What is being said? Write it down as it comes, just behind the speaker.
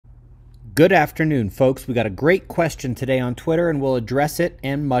Good afternoon, folks. We got a great question today on Twitter, and we'll address it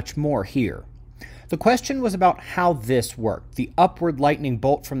and much more here. The question was about how this worked, the upward lightning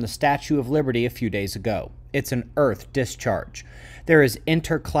bolt from the Statue of Liberty a few days ago. It's an Earth discharge. There is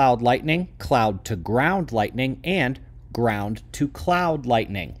intercloud lightning, cloud-to-ground lightning, and ground-to-cloud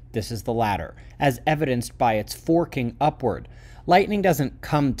lightning. This is the latter, as evidenced by its forking upward. Lightning doesn't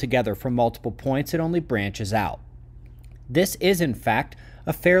come together from multiple points, it only branches out. This is, in fact,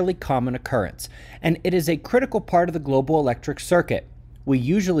 a fairly common occurrence, and it is a critical part of the global electric circuit. We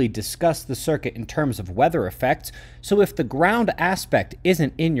usually discuss the circuit in terms of weather effects, so if the ground aspect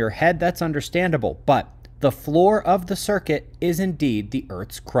isn't in your head, that's understandable, but the floor of the circuit is indeed the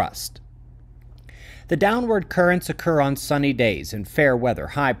Earth's crust. The downward currents occur on sunny days in fair weather,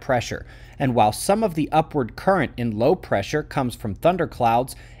 high pressure, and while some of the upward current in low pressure comes from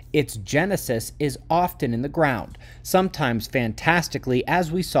thunderclouds, its genesis is often in the ground, sometimes fantastically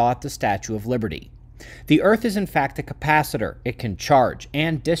as we saw at the Statue of Liberty. The Earth is in fact a capacitor. It can charge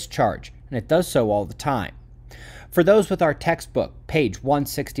and discharge, and it does so all the time. For those with our textbook, page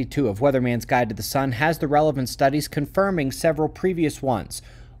 162 of Weatherman's Guide to the Sun has the relevant studies confirming several previous ones.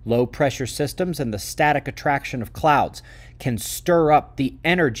 Low pressure systems and the static attraction of clouds can stir up the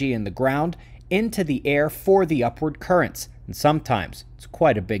energy in the ground into the air for the upward currents, and sometimes it's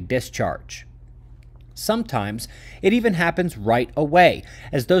quite a big discharge. Sometimes it even happens right away,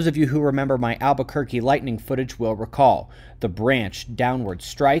 as those of you who remember my Albuquerque lightning footage will recall. The branch downward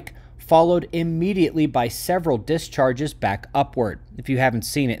strike followed immediately by several discharges back upward. If you haven't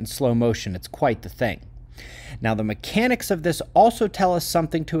seen it in slow motion, it's quite the thing. Now, the mechanics of this also tell us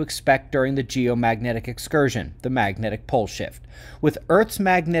something to expect during the geomagnetic excursion, the magnetic pole shift. With Earth's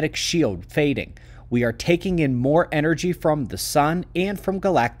magnetic shield fading, we are taking in more energy from the sun and from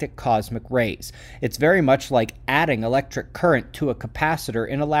galactic cosmic rays. It's very much like adding electric current to a capacitor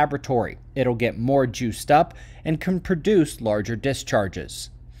in a laboratory. It'll get more juiced up and can produce larger discharges.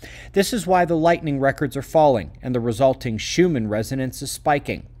 This is why the lightning records are falling and the resulting Schumann resonance is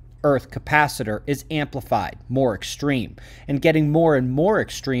spiking. Earth capacitor is amplified, more extreme, and getting more and more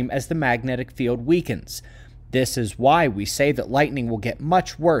extreme as the magnetic field weakens. This is why we say that lightning will get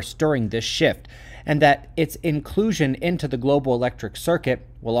much worse during this shift, and that its inclusion into the global electric circuit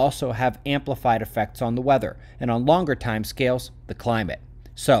will also have amplified effects on the weather, and on longer time scales, the climate.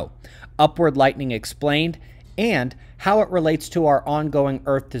 So, upward lightning explained, and how it relates to our ongoing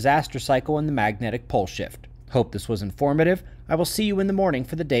Earth disaster cycle and the magnetic pole shift. Hope this was informative. I will see you in the morning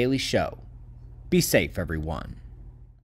for the daily show. Be safe, everyone.